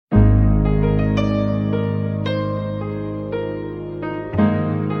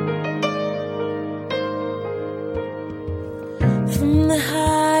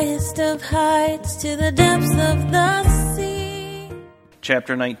with heights to the depths of the sea.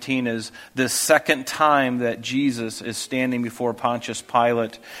 Chapter 19 is the second time that Jesus is standing before Pontius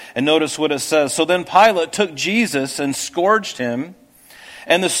Pilate. And notice what it says. So then Pilate took Jesus and scourged him,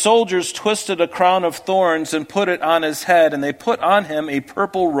 and the soldiers twisted a crown of thorns and put it on his head, and they put on him a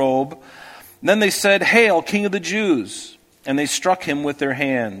purple robe. Then they said, "Hail, King of the Jews!" And they struck him with their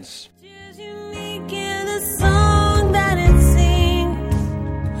hands. Unique in a song that it sings,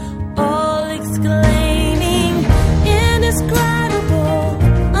 all exclaiming, indescribable,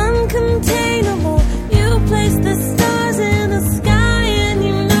 uncontainable. You place the stars in the sky and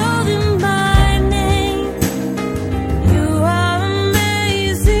you know them by name. You are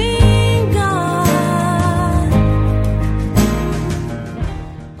amazing, God.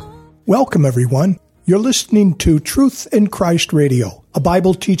 Welcome, everyone. You're listening to Truth in Christ Radio, a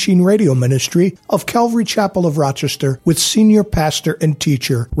Bible teaching radio ministry of Calvary Chapel of Rochester with senior pastor and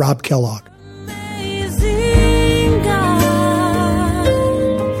teacher Rob Kellogg. Amazing God.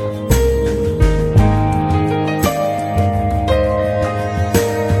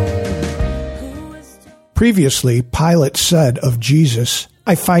 Previously, Pilate said of Jesus,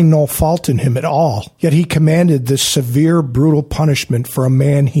 "I find no fault in him at all." Yet he commanded this severe, brutal punishment for a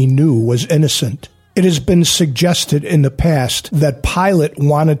man he knew was innocent. It has been suggested in the past that Pilate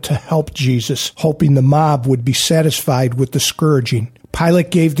wanted to help Jesus, hoping the mob would be satisfied with the scourging. Pilate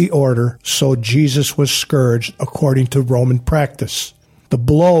gave the order, so Jesus was scourged according to Roman practice. The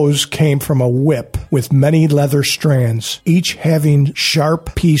blows came from a whip with many leather strands, each having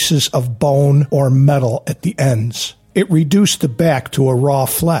sharp pieces of bone or metal at the ends. It reduced the back to a raw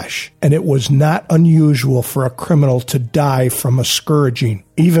flesh, and it was not unusual for a criminal to die from a scourging,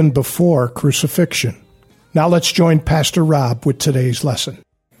 even before crucifixion. Now let's join Pastor Rob with today's lesson.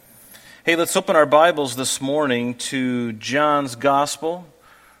 Hey, let's open our Bibles this morning to John's Gospel.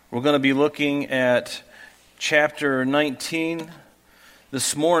 We're going to be looking at chapter 19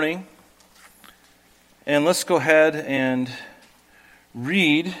 this morning. And let's go ahead and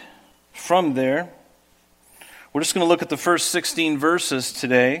read from there. We're just going to look at the first 16 verses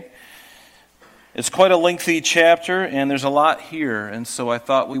today. It's quite a lengthy chapter, and there's a lot here. And so I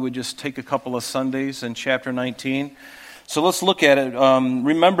thought we would just take a couple of Sundays in chapter 19. So let's look at it.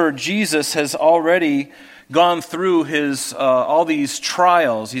 Remember, Jesus has already gone through his all these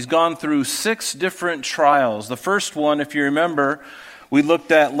trials. He's gone through 6 different trials. The first one, if you remember, we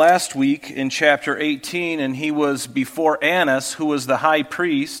looked at last week in chapter 18, and he was before Annas, who was the high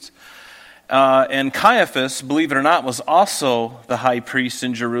priest. And Caiaphas, believe it or not, was also the high priest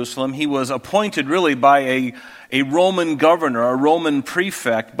in Jerusalem. He was appointed really by a Roman governor, a Roman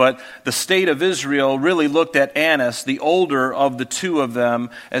prefect, but the state of Israel really looked at Annas, the older of the two of them,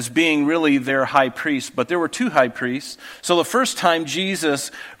 as being really their high priest. But there were 2 high priests. So the first time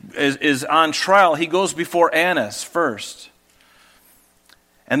Jesus is on trial, he goes before Annas first.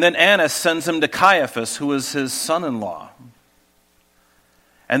 And then Annas sends him to Caiaphas, who was his son-in-law.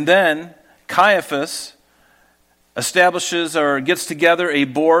 And then Caiaphas establishes or gets together a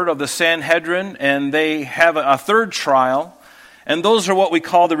board of the Sanhedrin, and they have a third trial. And those are what we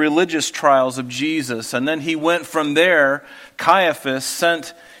call the religious trials of Jesus. And then he went from there. Caiaphas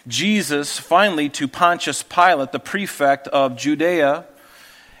sent Jesus finally to Pontius Pilate, the prefect of Judea.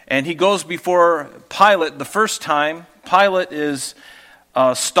 And he goes before Pilate the first time. Pilate is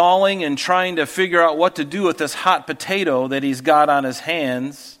stalling and trying to figure out what to do with this hot potato that he's got on his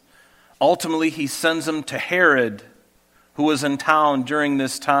hands. Ultimately, he sends him to Herod, who was in town during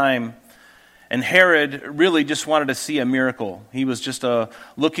this time. And Herod really just wanted to see a miracle. He was just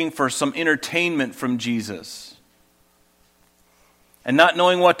looking for some entertainment from Jesus. And not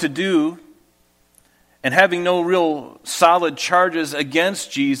knowing what to do, and having no real solid charges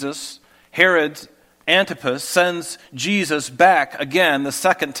against Jesus, Herod Antipas sends Jesus back again the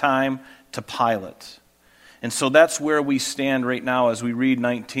second time to Pilate. And so that's where we stand right now as we read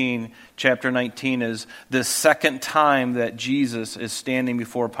 19. Chapter 19 is the second time that Jesus is standing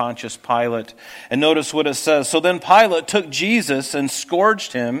before Pontius Pilate. And notice what it says. So then Pilate took Jesus and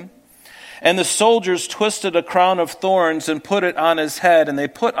scourged him, and the soldiers twisted a crown of thorns and put it on his head, and they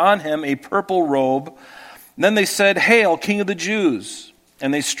put on him a purple robe. Then they said, "Hail, King of the Jews!"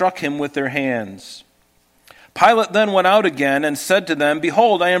 And they struck him with their hands. Pilate then went out again and said to them,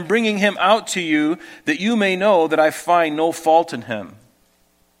 "Behold, I am bringing him out to you, that you may know that I find no fault in him."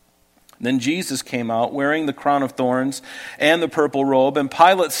 Then Jesus came out, wearing the crown of thorns and the purple robe, and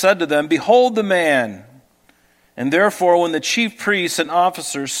Pilate said to them, "Behold the man." And therefore, when the chief priests and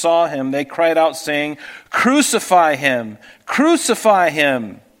officers saw him, they cried out, saying, "Crucify him! Crucify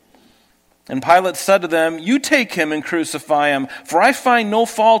him!" And Pilate said to them, "You take him and crucify him, for I find no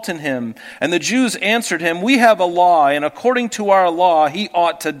fault in him." And the Jews answered him, "We have a law, and according to our law he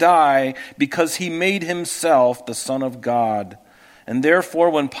ought to die, because he made himself the Son of God." And therefore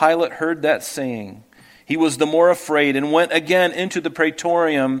when Pilate heard that saying, he was the more afraid, and went again into the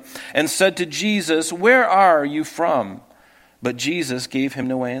praetorium, and said to Jesus, "Where are you from?" But Jesus gave him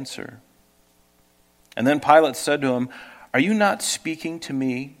no answer. And then Pilate said to him, "Are you not speaking to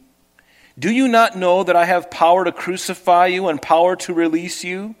me? Do you not know that I have power to crucify you and power to release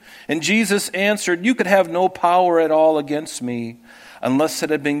you?" And Jesus answered, "You could have no power at all against me unless it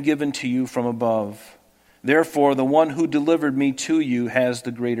had been given to you from above. Therefore, the one who delivered me to you has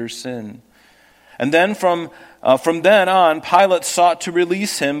the greater sin." And then from then on, Pilate sought to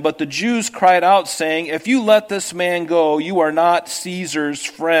release him, but the Jews cried out, saying, "If you let this man go, you are not Caesar's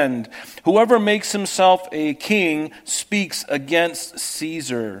friend. Whoever makes himself a king speaks against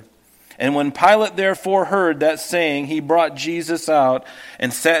Caesar." And when Pilate therefore heard that saying, he brought Jesus out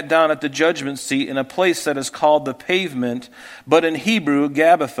and sat down at the judgment seat in a place that is called the Pavement, but in Hebrew,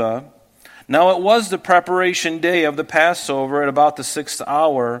 Gabbatha. Now it was the preparation day of the Passover at about the 6th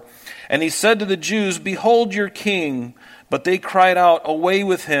hour. And he said to the Jews, "Behold your king." But they cried out, "Away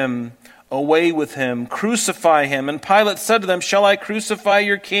with him, away with him, crucify him." And Pilate said to them, "Shall I crucify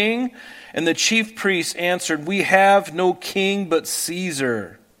your king?" And the chief priests answered, "We have no king but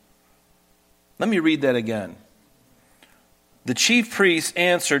Caesar." Let me read that again. The chief priests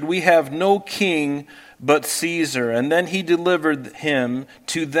answered, "We have no king but Caesar." And then he delivered him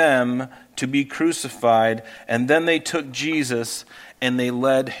to them to be crucified. And then they took Jesus and they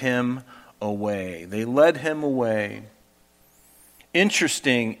led him away. They led him away.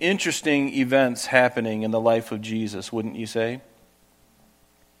 Interesting events happening in the life of Jesus, wouldn't you say?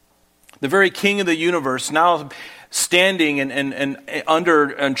 The very King of the universe now standing and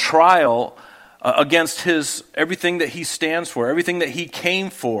under trial against everything that he stands for, everything that he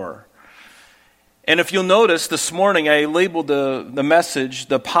came for. And if you'll notice, this morning I labeled the message,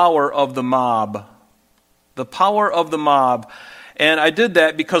 "The Power of the Mob." The power of the mob. And I did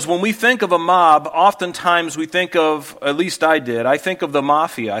that because when we think of a mob, oftentimes we think of, at least I did, I think of the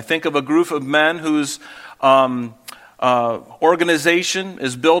mafia. I think of a group of men whose organization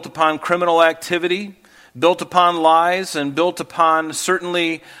is built upon criminal activity, built upon lies, and built upon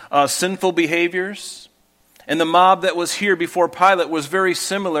certainly sinful behaviors. And the mob that was here before Pilate was very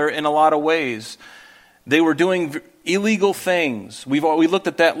similar in a lot of ways. They were doing illegal things. We looked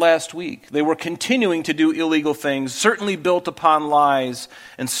at that last week. They were continuing to do illegal things, certainly built upon lies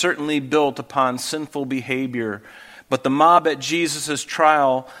and certainly built upon sinful behavior. But the mob at Jesus'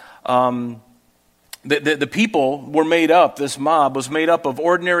 trial, the people were made up, this mob was made up of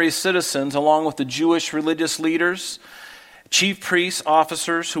ordinary citizens along with the Jewish religious leaders, chief priests,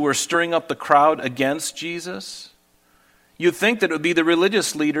 officers who were stirring up the crowd against Jesus. You'd think that it would be the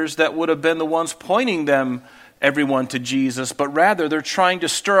religious leaders that would have been the ones pointing everyone to Jesus, but rather they're trying to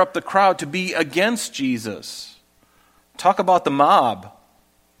stir up the crowd to be against Jesus. Talk about the mob.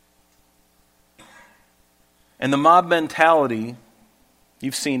 And the mob mentality,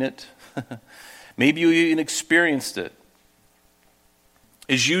 you've seen it, maybe you even experienced it,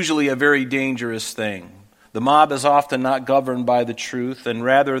 is usually a very dangerous thing. The mob is often not governed by the truth, and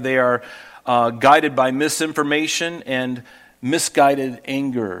rather they are guided by misinformation and misguided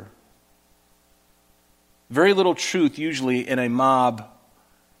anger. Very little truth usually in a mob,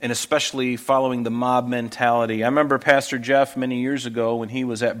 and especially following the mob mentality. I remember Pastor Jeff many years ago when he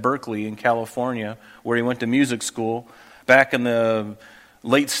was at Berkeley in California, where he went to music school back in the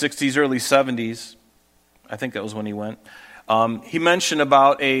late 60s, early 70s. I think that was when he went. He mentioned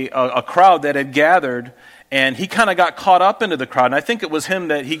about a crowd that had gathered, and he kind of got caught up into the crowd. And I think it was him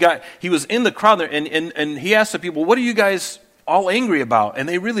that he was in the crowd there, and he asked the people, "What are you guys all angry about?" And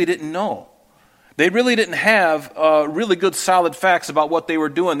they really didn't know. They really didn't have really good solid facts about what they were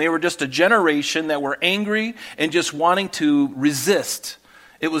doing. They were just a generation that were angry and just wanting to resist.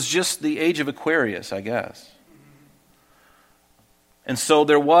 It was just the age of Aquarius, I guess. And so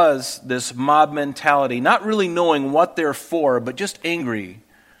there was this mob mentality, not really knowing what they're for, but just angry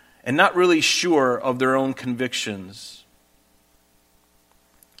and not really sure of their own convictions.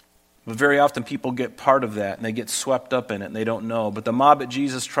 But very often people get part of that and they get swept up in it and they don't know. But the mob at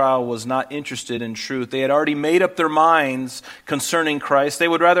Jesus' trial was not interested in truth. They had already made up their minds concerning Christ. They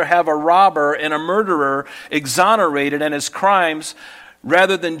would rather have a robber and a murderer exonerated and his crimes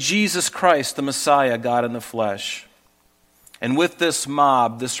rather than Jesus Christ, the Messiah, God in the flesh. And with this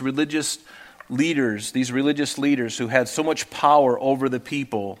mob, these religious leaders who had so much power over the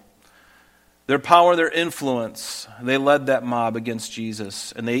people, their power, their influence, they led that mob against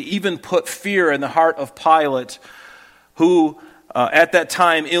Jesus. And they even put fear in the heart of Pilate, who at that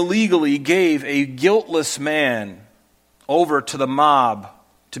time illegally gave a guiltless man over to the mob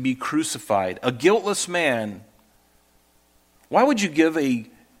to be crucified. A guiltless man. Why would you give a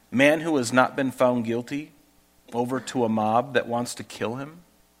man who has not been found guilty over to a mob that wants to kill him?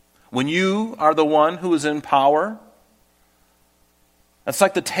 When you are the one who is in power? That's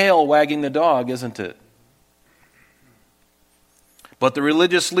like the tail wagging the dog, isn't it? But the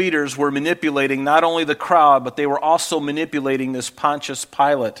religious leaders were manipulating not only the crowd, but they were also manipulating this Pontius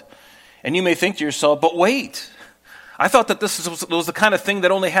Pilate. And you may think to yourself, but wait, I thought that this was the kind of thing that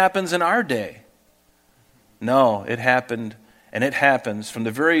only happens in our day. No, it happened, and it happens from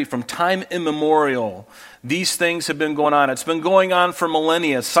time immemorial. These things have been going on. It's been going on for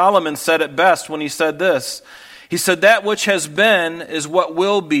millennia. Solomon said it best when he said this. He said, that which has been is what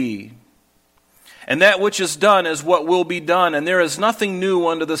will be. And that which is done is what will be done. And there is nothing new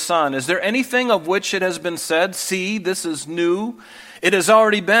under the sun. Is there anything of which it has been said, see, this is new? It has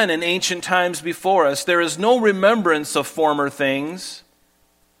already been in ancient times before us. There is no remembrance of former things,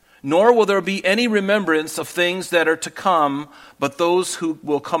 nor will there be any remembrance of things that are to come, but those who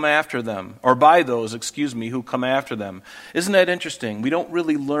will come after them, or by those, who come after them. Isn't that interesting? We don't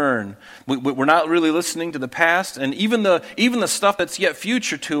really learn. We're not really listening to the past, and even the stuff that's yet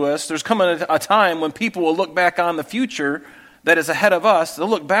future to us, there's coming a time when people will look back on the future that is ahead of us. They'll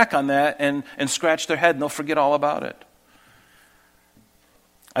look back on that and scratch their head, and they'll forget all about it.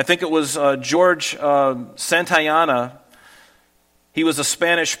 I think it was George Santayana. He was a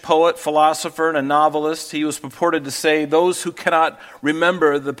Spanish poet, philosopher, and a novelist. He was purported to say, those who cannot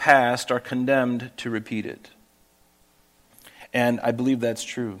remember the past are condemned to repeat it. And I believe that's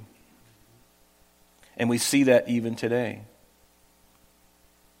true. And we see that even today.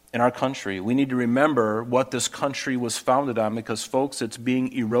 In our country, we need to remember what this country was founded on, because, folks, it's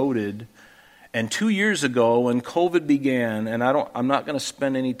being eroded. And 2 years ago, when COVID began, and I'm not going to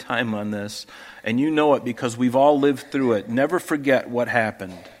spend any time on this, and you know it because we've all lived through it. Never forget what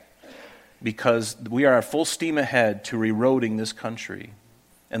happened, because we are full steam ahead to eroding this country,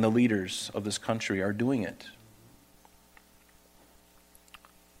 and the leaders of this country are doing it.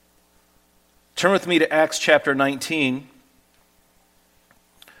 Turn with me to Acts chapter 19.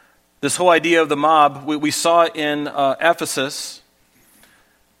 This whole idea of the mob, we saw in Ephesus.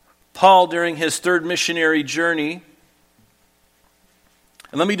 Paul, during his third missionary journey,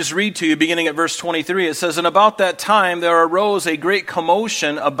 and let me just read to you, beginning at verse 23, it says, and about that time there arose a great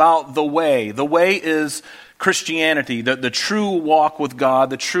commotion about the way. The way is Christianity, the true walk with God,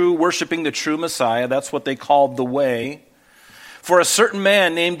 the true worshiping the true Messiah. That's what they called the way. For a certain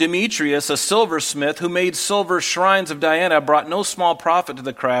man named Demetrius, a silversmith, who made silver shrines of Diana, brought no small profit to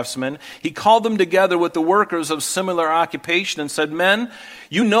the craftsmen. He called them together with the workers of similar occupation and said, men,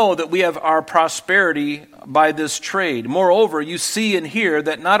 you know that we have our prosperity by this trade. Moreover, you see and hear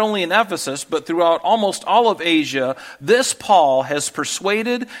that not only in Ephesus, but throughout almost all of Asia, this Paul has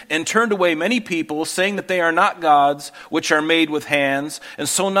persuaded and turned away many people, saying that they are not gods, which are made with hands. And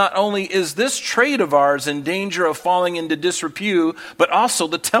so not only is this trade of ours in danger of falling into disrepute, but also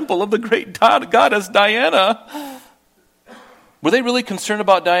the temple of the great goddess Diana. Were they really concerned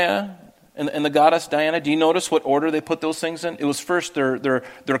about Diana and the goddess Diana? Do you notice what order they put those things in? It was first their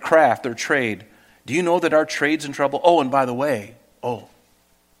craft, their trade. Do you know that our trade's in trouble? Oh, and by the way,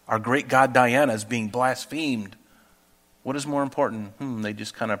 our great god Diana is being blasphemed. What is more important? They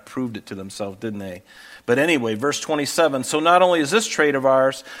just kind of proved it to themselves, didn't they? But anyway, verse 27, so not only is this trade of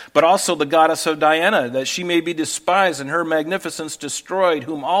ours, but also the goddess of Diana, that she may be despised and her magnificence destroyed,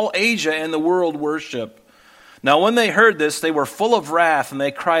 whom all Asia and the world worship. Now when they heard this, they were full of wrath, and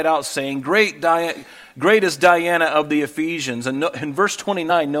they cried out, saying, Great is Diana of the Ephesians. And in verse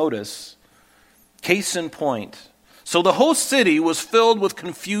 29, notice, case in point. So the whole city was filled with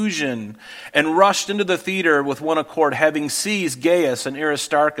confusion and rushed into the theater with one accord, having seized Gaius and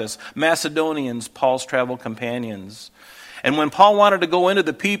Aristarchus, Macedonians, Paul's travel companions. And when Paul wanted to go into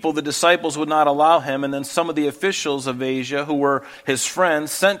the people, the disciples would not allow him. And then some of the officials of Asia, who were his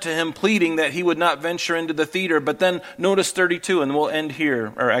friends, sent to him pleading that he would not venture into the theater. But then notice 32, and we'll end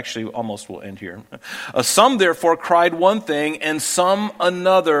here, or actually almost we'll end here. Some therefore cried one thing, and some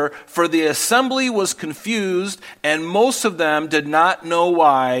another, for the assembly was confused, and most of them did not know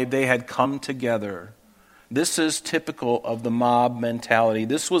why they had come together. This is typical of the mob mentality.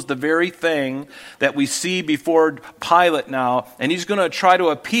 This was the very thing that we see before Pilate now, and he's going to try to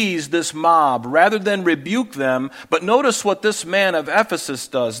appease this mob rather than rebuke them. But notice what this man of Ephesus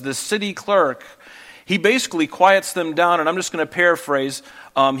does, this city clerk. He basically quiets them down, and I'm just going to paraphrase.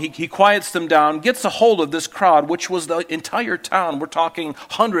 he quiets them down, gets a hold of this crowd, which was the entire town. We're talking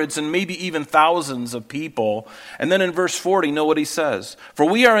hundreds and maybe even thousands of people. And then in verse 40, know what he says. For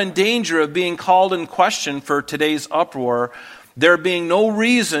we are in danger of being called in question for today's uproar, there being no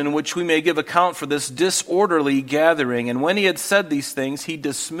reason which we may give account for this disorderly gathering. And when he had said these things, he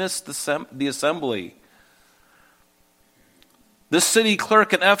dismissed the assembly. This city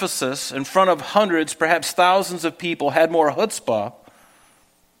clerk in Ephesus, in front of hundreds, perhaps thousands of people, had more chutzpah,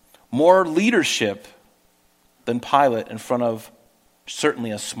 more leadership than Pilate in front of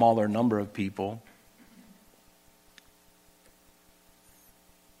certainly a smaller number of people.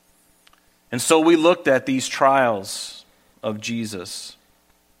 And so we looked at these trials of Jesus.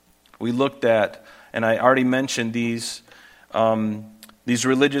 We looked at, and I already mentioned these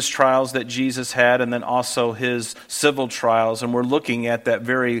religious trials that Jesus had, and then also his civil trials. And we're looking at that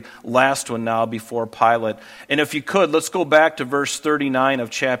very last one now before Pilate. And if you could, let's go back to verse 39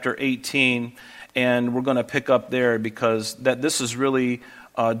 of chapter 18, and we're going to pick up there because this is really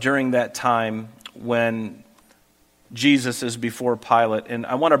during that time when Jesus is before Pilate. And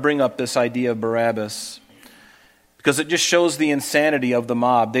I want to bring up this idea of Barabbas, because it just shows the insanity of the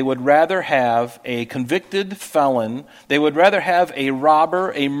mob. They would rather have a convicted felon, they would rather have a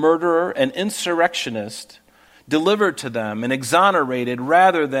robber, a murderer, an insurrectionist delivered to them and exonerated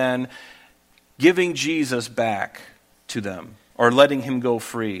rather than giving Jesus back to them or letting him go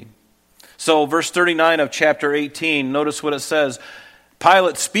free. So verse 39 of chapter 18, notice what it says.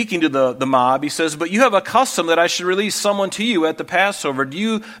 Pilate speaking to the mob, he says, but you have a custom that I should release someone to you at the Passover. Do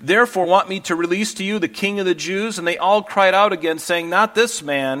you therefore want me to release to you the king of the Jews? And they all cried out again, saying, not this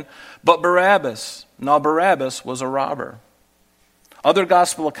man, but Barabbas. Now Barabbas was a robber. Other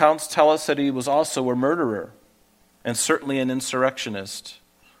gospel accounts tell us that he was also a murderer and certainly an insurrectionist.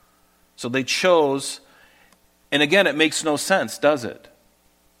 So they chose, and again, it makes no sense, does it?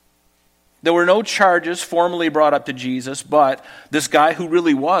 There were no charges formally brought up to Jesus, but this guy who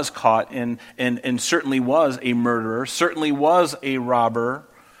really was caught and certainly was a murderer, certainly was a robber,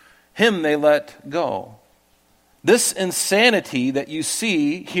 him they let go. This insanity that you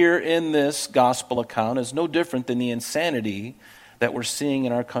see here in this gospel account is no different than the insanity that we're seeing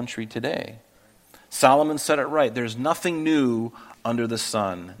in our country today. Solomon said it right. There's nothing new under the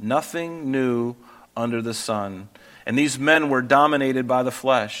sun. Nothing new under the sun. And these men were dominated by the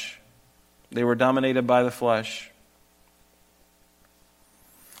flesh. They were dominated by the flesh.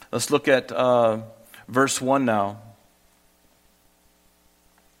 Let's look at verse 1 now.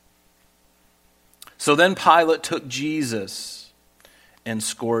 So then Pilate took Jesus and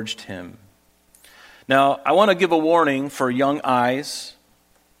scourged him. Now, I want to give a warning for young eyes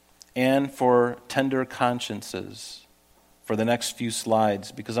and for tender consciences for the next few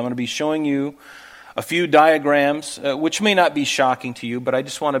slides, because I'm going to be showing you a few diagrams, which may not be shocking to you, but I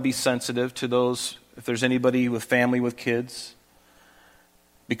just want to be sensitive to those, if there's anybody with family with kids,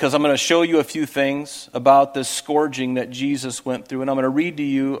 because I'm going to show you a few things about this scourging that Jesus went through, and I'm going to read to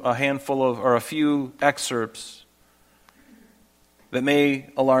you a few excerpts that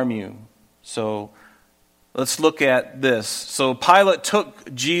may alarm you. So let's look at this. So Pilate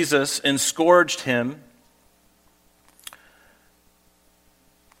took Jesus and scourged him,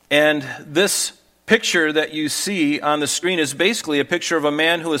 and this picture that you see on the screen is basically a picture of a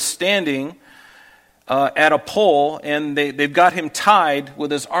man who is standing at a pole, and they've got him tied with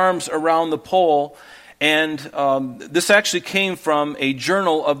his arms around the pole. And this actually came from a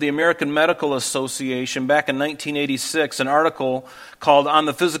journal of the American Medical Association back in 1986, an article called On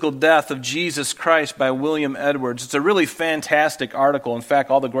the Physical Death of Jesus Christ by William Edwards. It's a really fantastic article. In fact,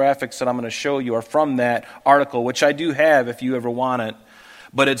 all the graphics that I'm going to show you are from that article, which I do have if you ever want it.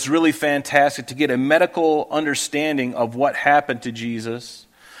 But it's really fantastic to get a medical understanding of what happened to Jesus.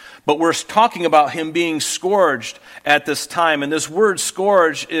 But we're talking about him being scourged at this time. And this word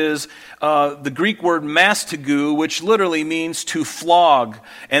scourge is the Greek word mastigou, which literally means to flog.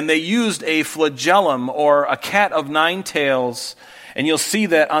 And they used a flagellum, or a cat of nine tails. And you'll see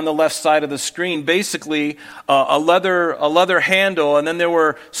that on the left side of the screen. Basically, a leather handle, and then there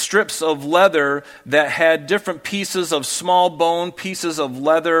were strips of leather that had different pieces of small bone, pieces of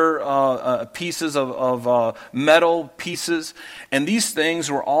leather, pieces of metal pieces. And these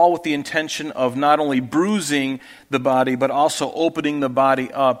things were all with the intention of not only bruising the body, but also opening the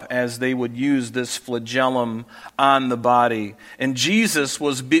body up as they would use this flagellum on the body. And Jesus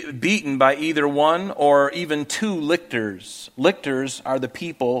was beaten by either one or even two lictors. Lictors are the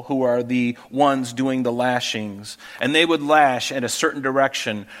people who are the ones doing the lashings. And they would lash at a certain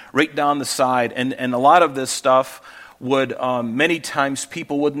direction, right down the side. And a lot of this stuff would, many times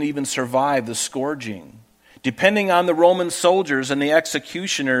people wouldn't even survive the scourging. Depending on the Roman soldiers and the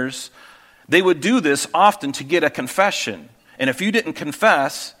executioners, they would do this often to get a confession. And if you didn't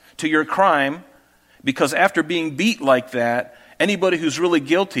confess to your crime, because after being beat like that, anybody who's really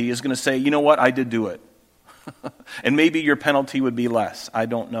guilty is going to say, you know what, I did do it. And maybe your penalty would be less. I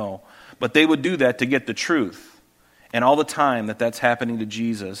don't know. But they would do that to get the truth. And all the time that that's happening to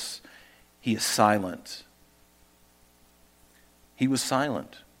Jesus, he is silent. He was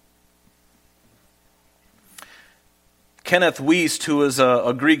silent. Kenneth Wuest, who is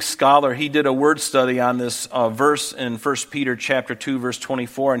a Greek scholar, he did a word study on this verse in 1 Peter chapter 2, verse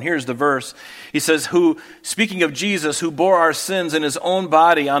 24. And here's the verse. He says, "Who, speaking of Jesus, who bore our sins in his own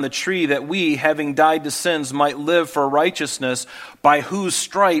body on the tree, that we, having died to sins, might live for righteousness, by whose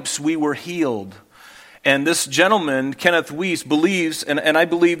stripes we were healed." And this gentleman, Kenneth Wuest, believes, and I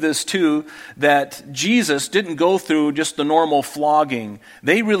believe this too, that Jesus didn't go through just the normal flogging.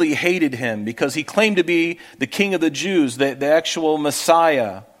 They really hated him because he claimed to be the king of the Jews, the actual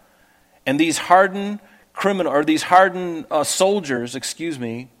Messiah. And these hardened soldiers,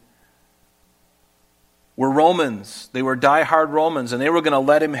 were Romans. They were diehard Romans, and they were going to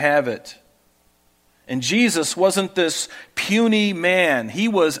let him have it. And Jesus wasn't this puny man. He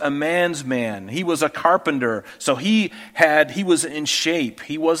was a man's man. He was a carpenter. So he was in shape.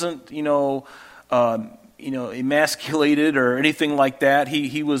 He wasn't, emasculated or anything like that.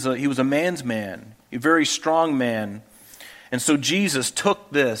 He was a man's man, a very strong man. And so Jesus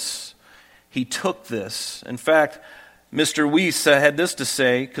took this. He took this. In fact, Mr. Wuest had this to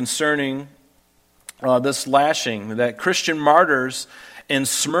say concerning this lashing, that Christian martyrs in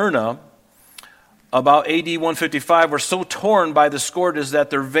Smyrna about AD 155 were so torn by the scourges that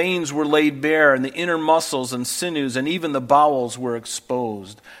their veins were laid bare and the inner muscles and sinews and even the bowels were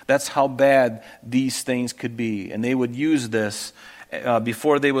exposed. That's how bad these things could be. And they would use this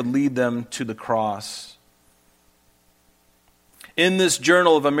before they would lead them to the cross. In this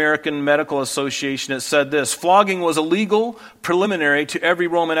Journal of American Medical Association, it said this: "Flogging was a legal preliminary to every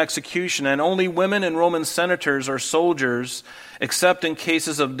Roman execution, and only women and Roman senators or soldiers, except in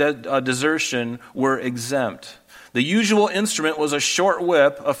cases of desertion, were exempt. The usual instrument was a short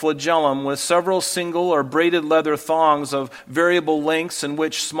whip, a flagellum, with several single or braided leather thongs of variable lengths in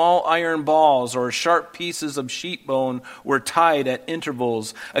which small iron balls or sharp pieces of sheep bone were tied at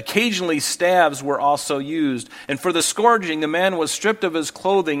intervals. Occasionally stabs were also used. And for the scourging, the man was stripped of his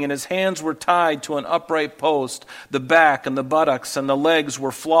clothing and his hands were tied to an upright post. The back and the buttocks and the legs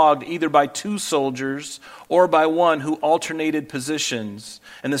were flogged either by two soldiers or by one who alternated positions.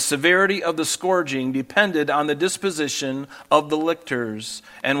 And the severity of the scourging depended on the disposition of the lictors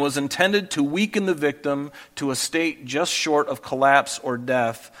and was intended to weaken the victim to a state just short of collapse or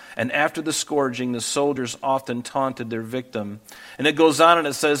death. And after the scourging, the soldiers often taunted their victim." And it goes on and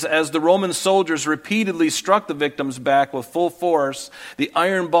it says, "As the Roman soldiers repeatedly struck the victim's back with full force, the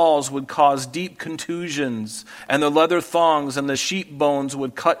iron balls would cause deep contusions, and the leather thongs and the sheep bones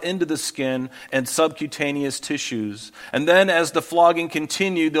would cut into the skin and subcutaneous tissues. And then as the flogging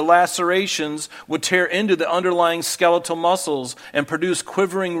continued, the lacerations would tear into the underlying skeletal muscles and produce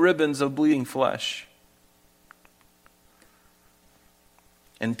quivering ribbons of bleeding flesh.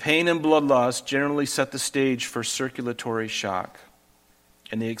 And pain and blood loss generally set the stage for circulatory shock.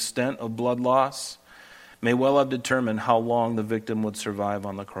 And the extent of blood loss may well have determined how long the victim would survive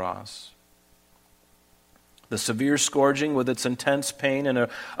on the cross. The severe scourging with its intense pain and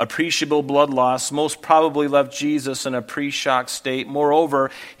appreciable blood loss most probably left Jesus in a pre-shock state. Moreover,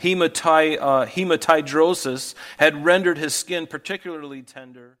 hematidrosis had rendered his skin particularly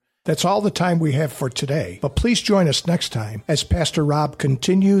tender. That's all the time we have for today, but please join us next time as Pastor Rob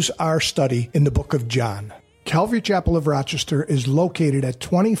continues our study in the book of John. Calvary Chapel of Rochester is located at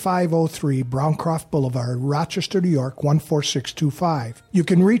 2503 Browncroft Boulevard, Rochester, New York, 14625. You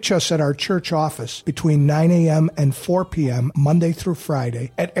can reach us at our church office between 9 a.m. and 4 p.m. Monday through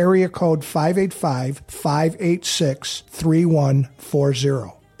Friday at area code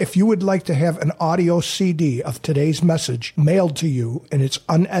 585-586-3140. If you would like to have an audio CD of today's message mailed to you in its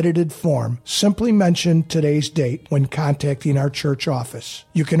unedited form, simply mention today's date when contacting our church office.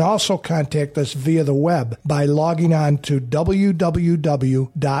 You can also contact us via the web by logging on to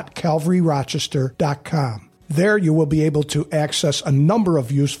www.calvaryrochester.com. There you will be able to access a number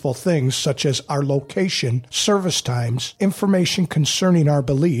of useful things such as our location, service times, information concerning our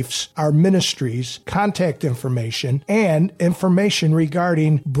beliefs, our ministries, contact information, and information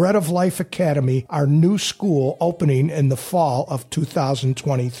regarding Bread of Life Academy, our new school opening in the fall of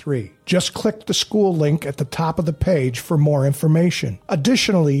 2023. Just click the school link at the top of the page for more information.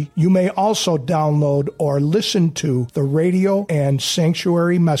 Additionally, you may also download or listen to the radio and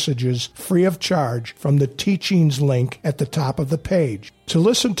sanctuary messages free of charge from the teachings link at the top of the page. To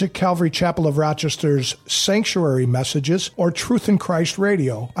listen to Calvary Chapel of Rochester's sanctuary messages or Truth in Christ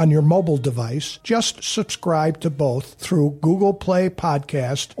Radio on your mobile device, just subscribe to both through Google Play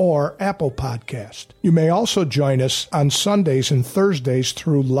Podcast or Apple Podcast. You may also join us on Sundays and Thursdays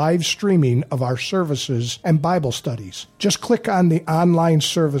through live streaming of our services and Bible studies. Just click on the online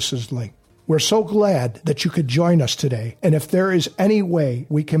services link. We're so glad that you could join us today, and if there is any way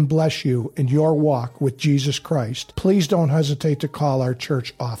we can bless you in your walk with Jesus Christ, please don't hesitate to call our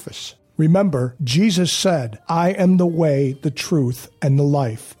church office. Remember, Jesus said, "I am the way, the truth, and the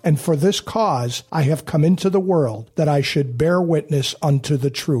life, and for this cause I have come into the world, that I should bear witness unto the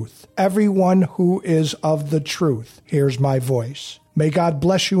truth. Everyone who is of the truth hears my voice." May God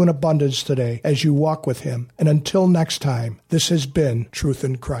bless you in abundance today as you walk with Him, and until next time, this has been Truth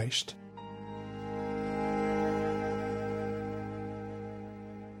in Christ.